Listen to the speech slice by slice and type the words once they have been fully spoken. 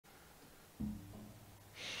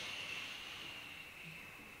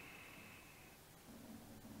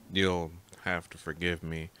You'll have to forgive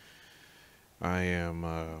me. I am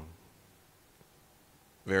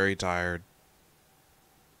very tired.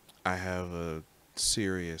 I have a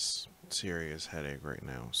serious headache right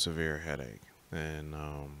now, severe headache, and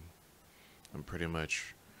I'm pretty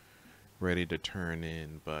much ready to turn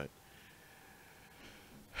in. But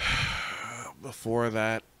before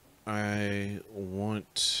that, I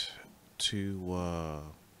want to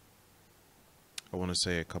I want to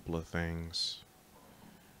say a couple of things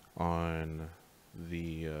on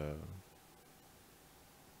the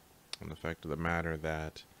on the fact of the matter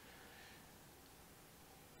that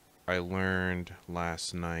I learned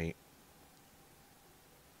last night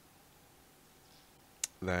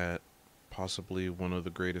that possibly one of the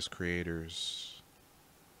greatest creators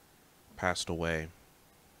passed away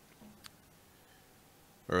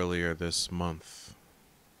earlier this month,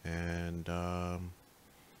 and I'm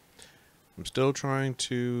still trying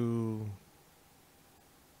to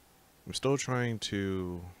I'm still trying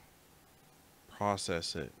to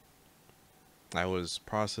process it. I was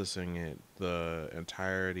processing it the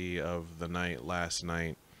entirety of the night last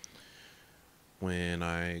night when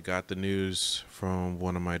I got the news from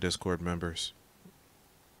one of my Discord members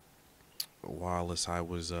while as I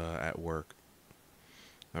was at work.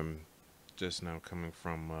 I'm just now coming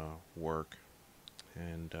from work,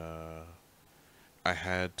 and I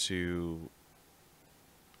had to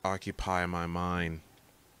occupy my mind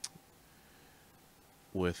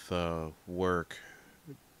with work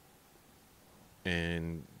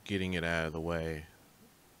and getting it out of the way,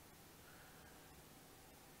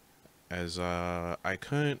 as I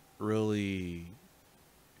couldn't really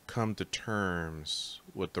come to terms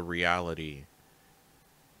with the reality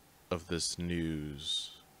of this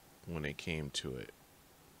news when it came to it.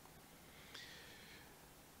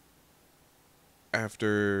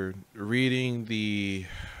 After reading the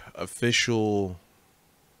official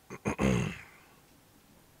the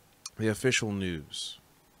official news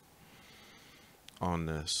on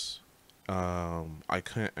this, I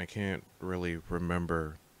can't really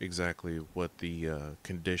remember exactly what the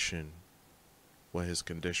condition, what his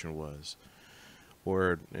condition was,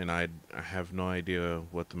 and I have no idea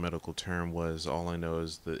what the medical term was. All I know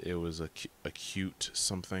is that it was acute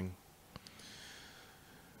something.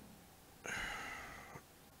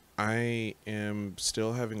 I am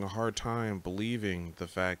still having a hard time believing the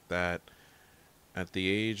fact that at the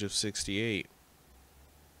age of 68,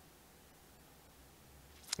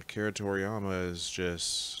 Akira Toriyama is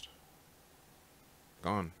just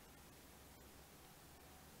gone.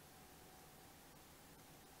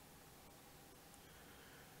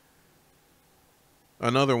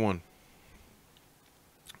 Another one.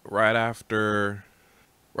 Right after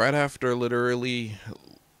right after literally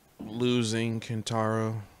losing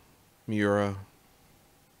Kentaro Miura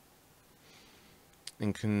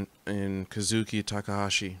and Kazuki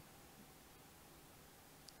Takahashi.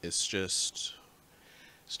 It's just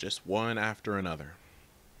one after another.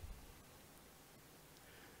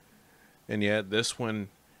 And yet this one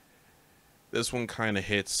kind of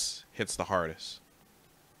hits the hardest.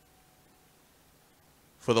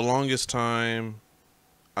 For the longest time,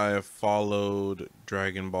 I have followed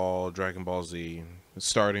Dragon Ball Z,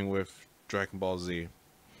 starting with Dragon Ball Z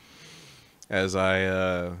as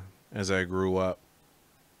I grew up.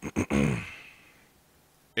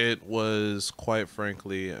 It was quite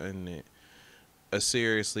frankly a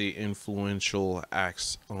seriously influential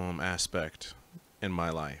aspect in my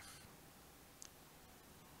life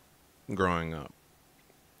growing up.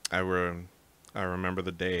 I re- I remember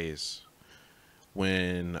the days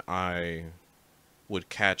when I would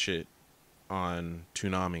catch it on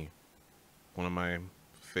Toonami, one of my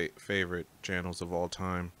favorite channels of all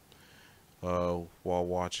time. While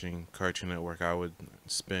watching Cartoon Network, I would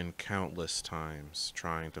spend countless times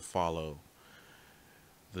trying to follow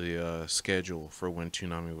the schedule for when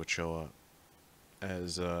Toonami would show up,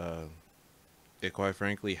 as it quite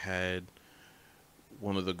frankly had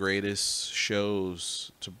one of the greatest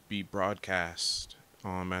shows to be broadcast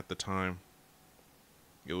at the time.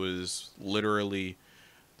 It was literally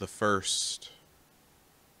the first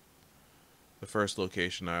the first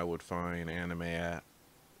location I would find anime at,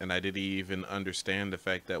 and I didn't even understand the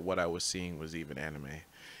fact that what I was seeing was even anime.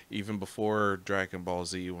 Even before Dragon Ball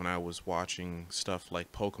Z, when I was watching stuff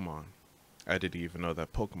like Pokemon, I didn't even know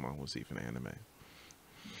that Pokemon was even anime.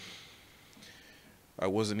 I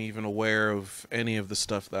wasn't even aware of any of the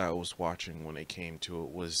stuff that I was watching when it came to it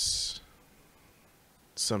was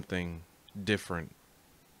something different,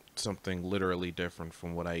 something literally different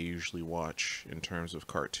from what I usually watch in terms of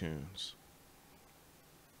cartoons.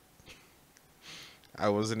 I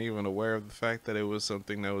wasn't even aware of the fact that it was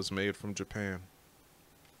something that was made from Japan.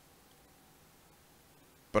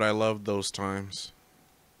 But I loved those times.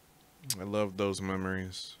 I loved those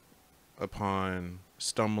memories upon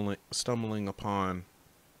stumbling upon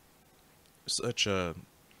such a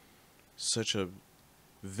such a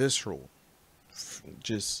visceral,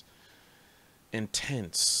 just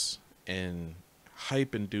intense and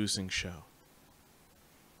hype inducing show.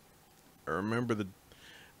 I remember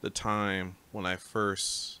the time when I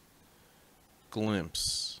first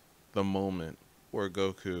glimpsed the moment where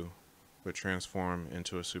Goku would transform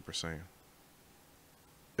into a Super Saiyan.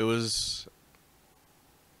 It was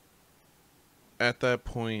at that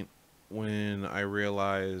point when I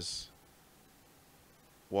realized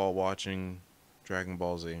while watching Dragon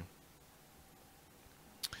Ball Z.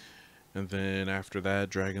 And then after that,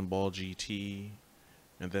 Dragon Ball GT.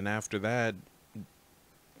 And then after that,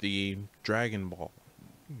 the Dragon Ball.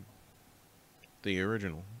 The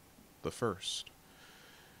original. The first.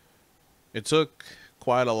 It took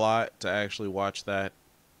quite a lot to actually watch that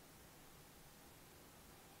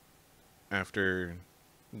after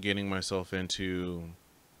getting myself into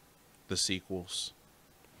the sequels,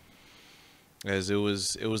 as it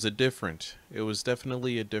was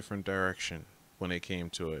definitely a different direction when it came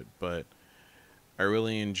to it, but I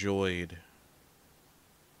really enjoyed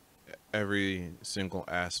every single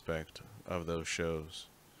aspect of those shows.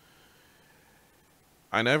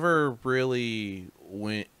 I never really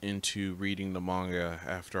went into reading the manga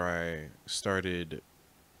after I started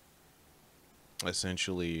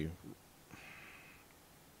essentially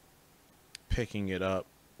picking it up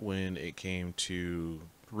when it came to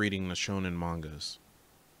reading the shonen mangas.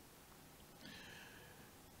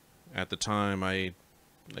 At the time,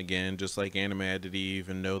 again, just like anime, I didn't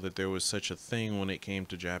even know that there was such a thing when it came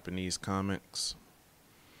to Japanese comics.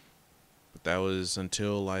 But that was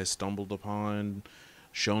until I stumbled upon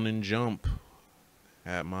Shonen Jump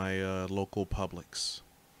at my local Publix.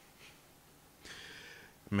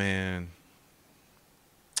 Man.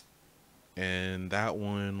 And that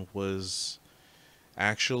one was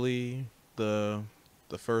actually the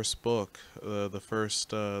first book, the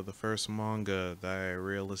first manga that I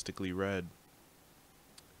realistically read.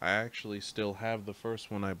 I actually still have the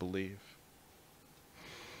first one, I believe.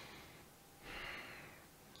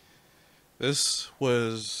 This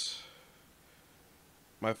was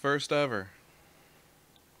my first ever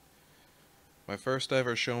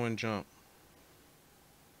Shonen Jump.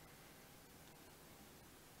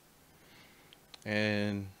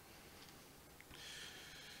 And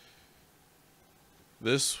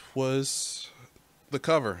this was the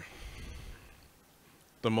cover.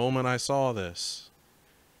 The moment I saw this,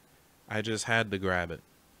 I just had to grab it.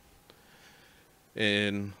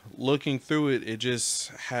 And looking through it, it just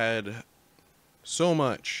had so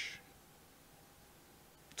much.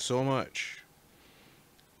 So much.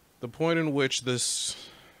 The point in which this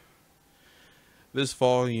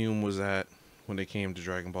volume was at when it came to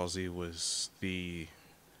Dragon Ball Z was the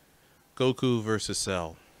Goku versus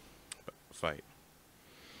Cell fight.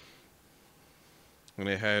 And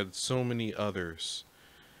it had so many others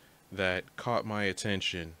that caught my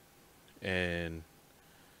attention and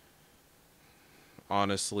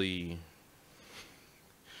honestly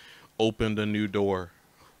opened a new door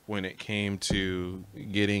when it came to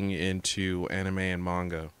getting into anime and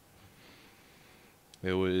manga.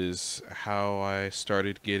 It was how I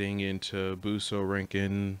started getting into Buso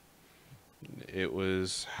Rinkin. It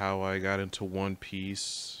was how I got into One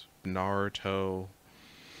Piece, Naruto.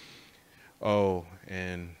 Oh,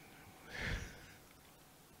 and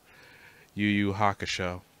Yu Yu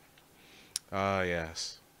Hakusho. Ah,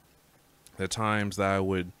 yes. The times that I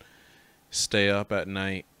would stay up at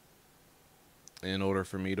night in order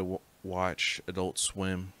for me to watch Adult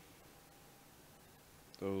Swim.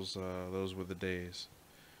 Those were the days.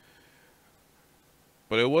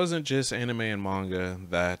 But it wasn't just anime and manga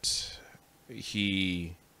that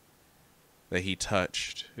he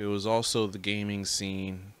touched. It was also the gaming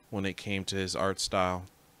scene when it came to his art style.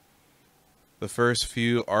 The first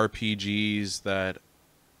few RPGs that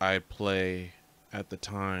I'd play at the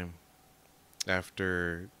time,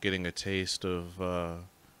 after getting a taste of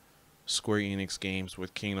Square Enix games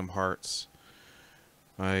with Kingdom Hearts,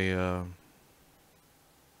 I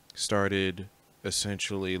started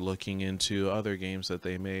essentially looking into other games that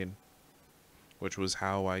they made, which was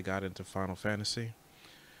how I got into Final Fantasy.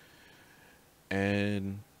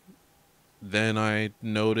 And then I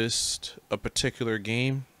noticed a particular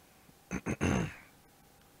game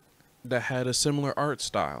that had a similar art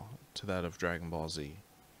style to that of Dragon Ball Z.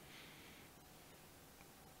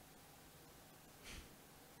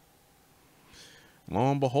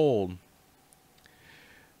 Lo and behold,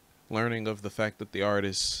 learning of the fact that the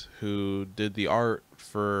artist who did the art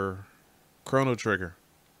for Chrono Trigger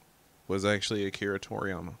was actually Akira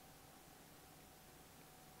Toriyama.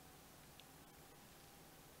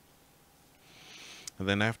 And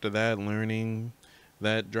then after that, learning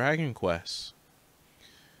that Dragon Quest,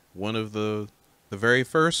 one of the very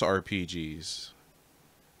first RPGs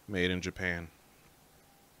made in Japan,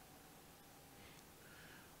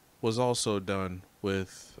 was also done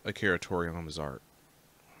with Akira Toriyama's art.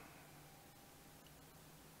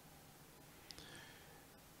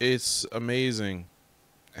 It's amazing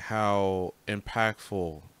how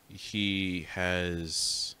impactful he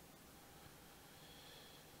has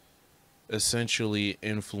essentially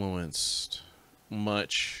influenced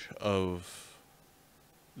much of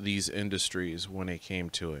these industries when it came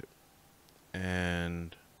to it.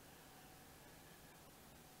 And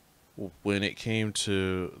when it came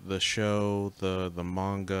to the show, the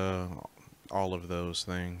manga, all of those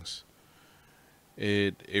things,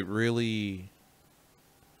 it really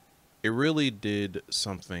did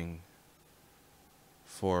something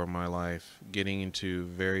for my life. Getting into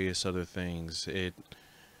various other things, it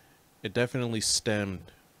definitely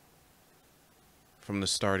stemmed from the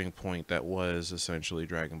starting point that was essentially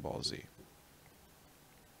Dragon Ball Z,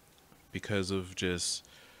 because of just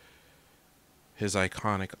his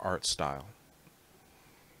iconic art style.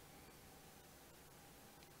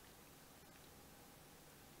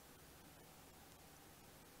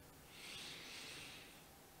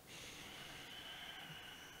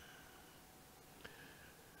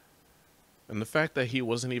 And the fact that he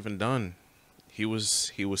wasn't even done. He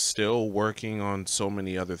was still working on so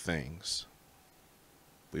many other things.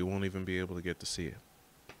 We won't even be able to get to see it.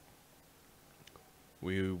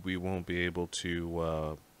 We won't be able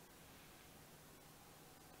to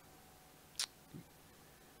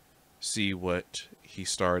see what he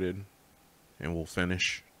started and will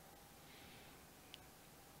finish.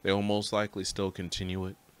 They'll most likely still continue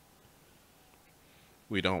it.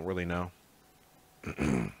 We don't really know.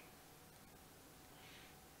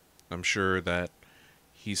 I'm sure that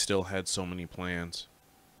he still had so many plans.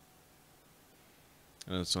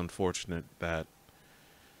 And it's unfortunate that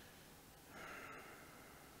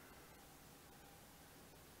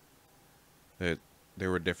there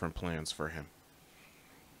were different plans for him.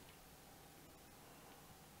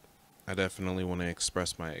 I definitely want to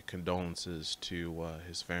express my condolences to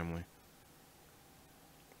his family,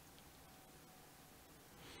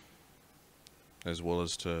 as well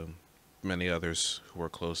as to many others who are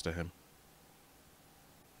close to him.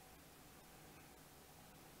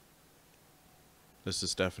 This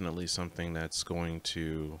is definitely something that's going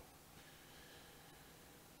to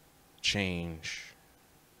change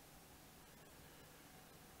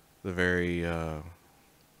the very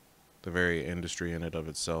industry in and of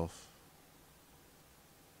itself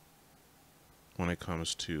when it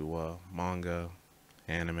comes to manga,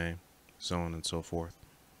 anime, so on and so forth.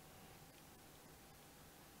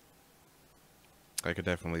 I could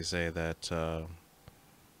definitely say that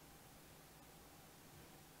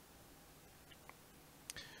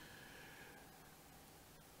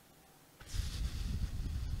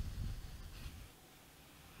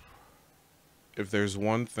if there's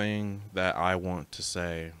one thing that I want to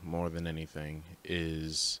say more than anything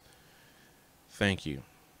is thank you.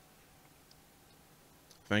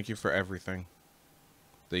 Thank you for everything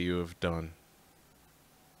that you have done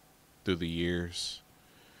through the years.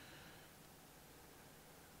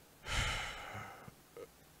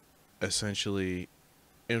 Essentially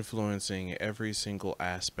influencing every single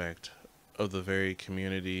aspect of the very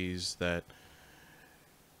communities that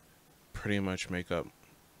pretty much make up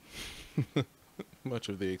much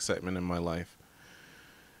of the excitement in my life.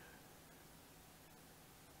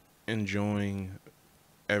 Enjoying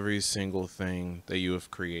every single thing that you have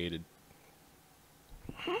created,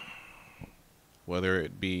 whether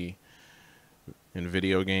it be in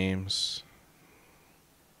video games,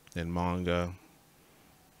 in manga,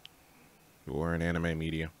 or in anime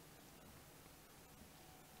media.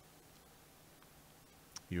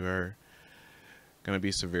 You are going to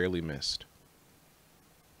be severely missed.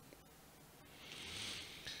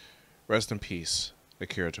 Rest in peace,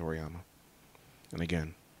 Akira Toriyama. And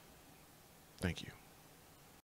again, thank you.